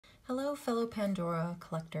Hello fellow Pandora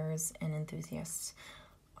collectors and enthusiasts.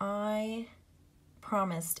 I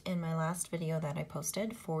promised in my last video that I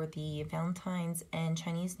posted for the Valentine's and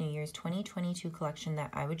Chinese New Year's 2022 collection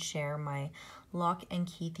that I would share my lock and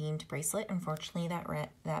key themed bracelet. Unfortunately,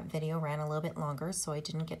 that video ran a little bit longer, so I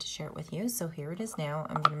didn't get to share it with you. So here it is now.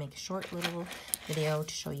 I'm going to make a short little video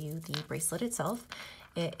to show you the bracelet itself.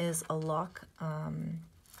 It is a lock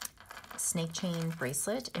snake chain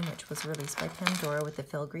bracelet, in which was released by Pandora with the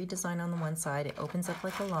filigree design on the one side. It opens up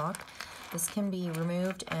like a lock. This can be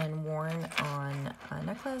removed and worn on a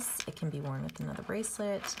necklace. It can be worn with another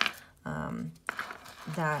bracelet.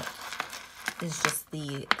 That is just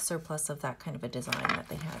the surplus of that kind of a design that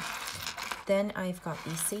they had. Then I've got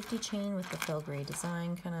the safety chain with the filigree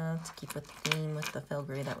design, kind of to keep with the theme with the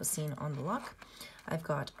filigree that was seen on the lock. I've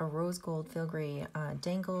got a rose gold filigree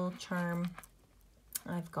dangle charm.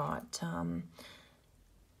 I've got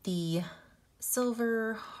the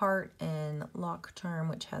silver heart and lock charm,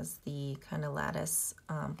 which has the kind of lattice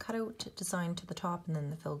cutout design to the top, and then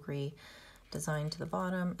the filigree design to the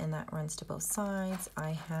bottom, and that runs to both sides. I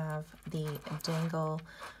have the dangle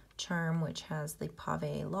charm, which has the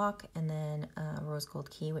pave lock, and then a rose gold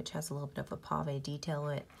key, which has a little bit of a pave detail to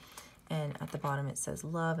it. And at the bottom it says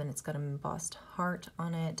love, and it's got an embossed heart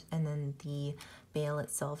on it, and then the bail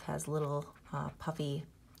itself has little puffy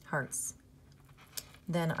hearts.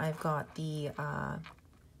 Then I've got the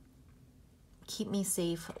Keep Me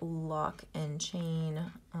Safe lock and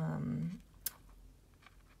chain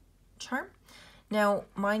charm. Now,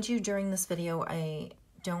 mind you, during this video, I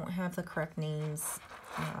don't have the correct names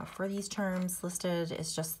for these charms listed.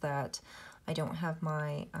 It's just that I don't have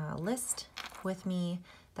my list with me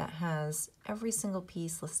that has every single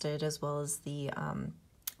piece listed, as well as the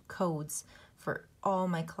codes for all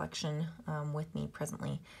my collection with me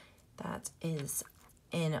presently. That is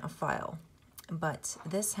in a file. But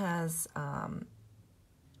this has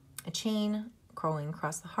a chain going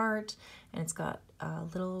across the heart, and it's got a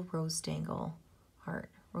little rose dangle heart,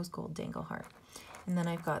 rose gold dangle heart. And then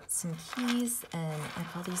I've got some keys, and I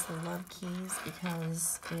call these the love keys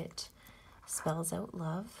because it spells out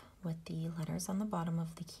love with the letters on the bottom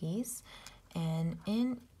of the keys. And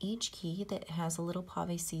in each key that has a little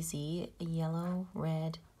pave CZ, yellow,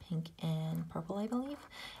 red, pink, and purple, I believe,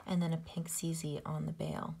 and then a pink CZ on the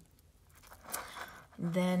bail.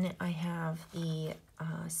 Then I have the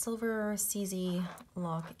silver CZ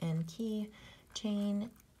lock and key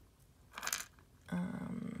chain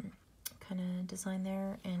kind of design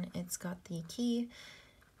there, and it's got the key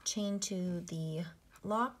chain to the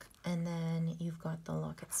lock, and then you've got the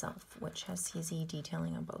lock itself, which has CZ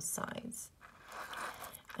detailing on both sides.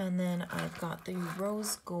 And then I've got the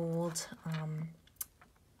rose gold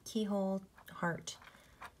keyhole heart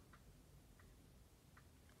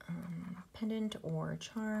pendant or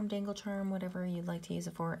charm, dangle charm, whatever you'd like to use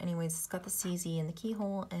it for. Anyways, it's got the CZ in the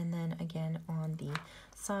keyhole, and then again on the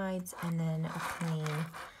sides, and then a plain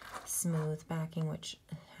smooth backing which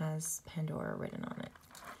has Pandora written on it.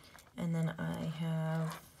 And then I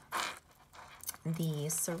have the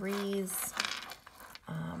cerise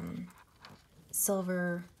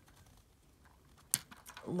silver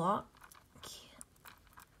lock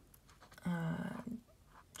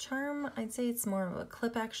charm. I'd say it's more of a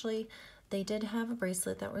clip actually. They did have a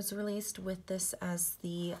bracelet that was released with this as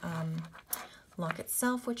the lock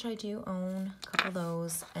itself, which I do own, a couple of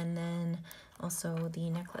those, and then also the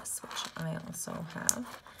necklace, which I also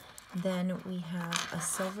have. Then we have a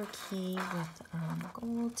silver key with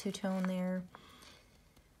gold two-tone there.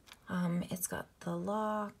 It's got the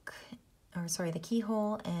lock, or sorry, the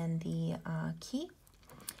keyhole and the key.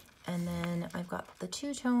 And then I've got the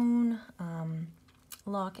two-tone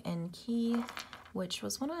lock and key, which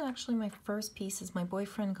was one of actually my first pieces. My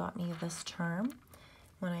boyfriend got me this charm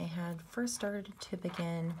when I had first started to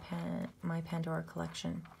begin my Pandora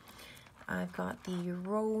collection. I've got the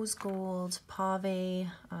rose gold pave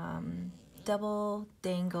double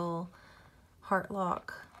dangle heart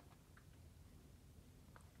lock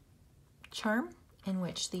charm, in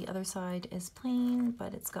which the other side is plain,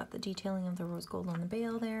 but it's got the detailing of the rose gold on the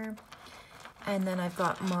bail there. And then I've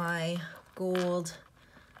got my gold,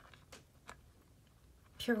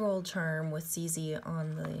 pure gold charm with CZ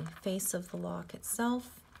on the face of the lock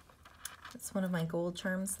itself. It's one of my gold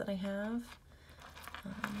charms that I have.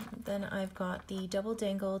 Then I've got the double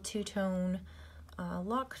dangle two-tone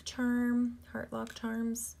lock charm, heart lock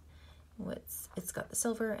charms. It's got the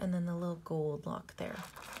silver and then the little gold lock there.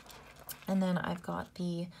 And then I've got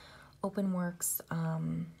the Openworks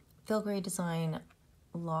filigree design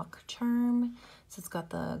lock charm. So it's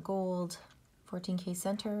got the gold 14K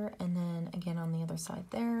center, and then again on the other side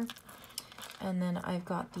there. And then I've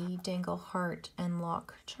got the dangle heart and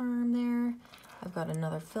lock charm there. I've got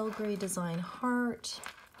another filigree design heart.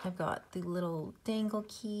 I've got the little dangle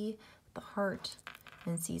key, the heart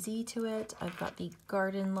and CZ to it. I've got the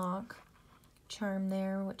garden lock charm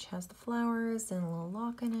there, which has the flowers and a little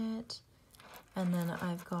lock in it. And then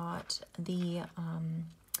I've got the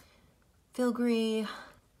filigree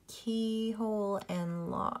keyhole and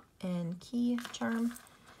lock and key charm,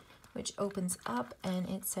 which opens up and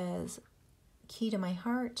it says key to my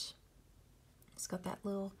heart. It's got that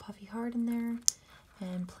little puffy heart in there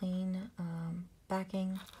and plain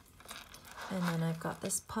backing. And then I've got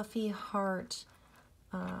this puffy heart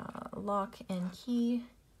lock and key.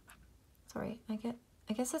 Sorry, I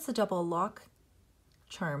guess it's a double lock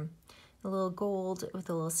charm. A little gold with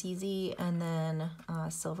a little CZ, and then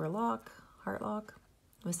silver lock, heart lock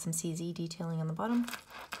with some CZ detailing on the bottom.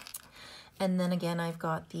 And then again, I've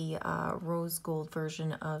got the rose gold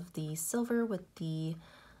version of the silver with the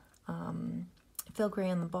filigree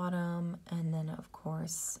on the bottom, and then of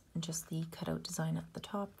course just the cutout design at the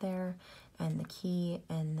top there and the key.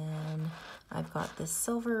 And then I've got this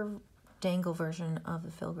silver dangle version of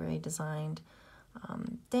the filigree designed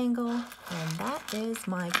dangle, and that is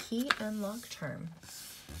my key and lock charm.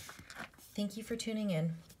 Thank you for tuning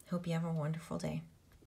in. Hope you have a wonderful day.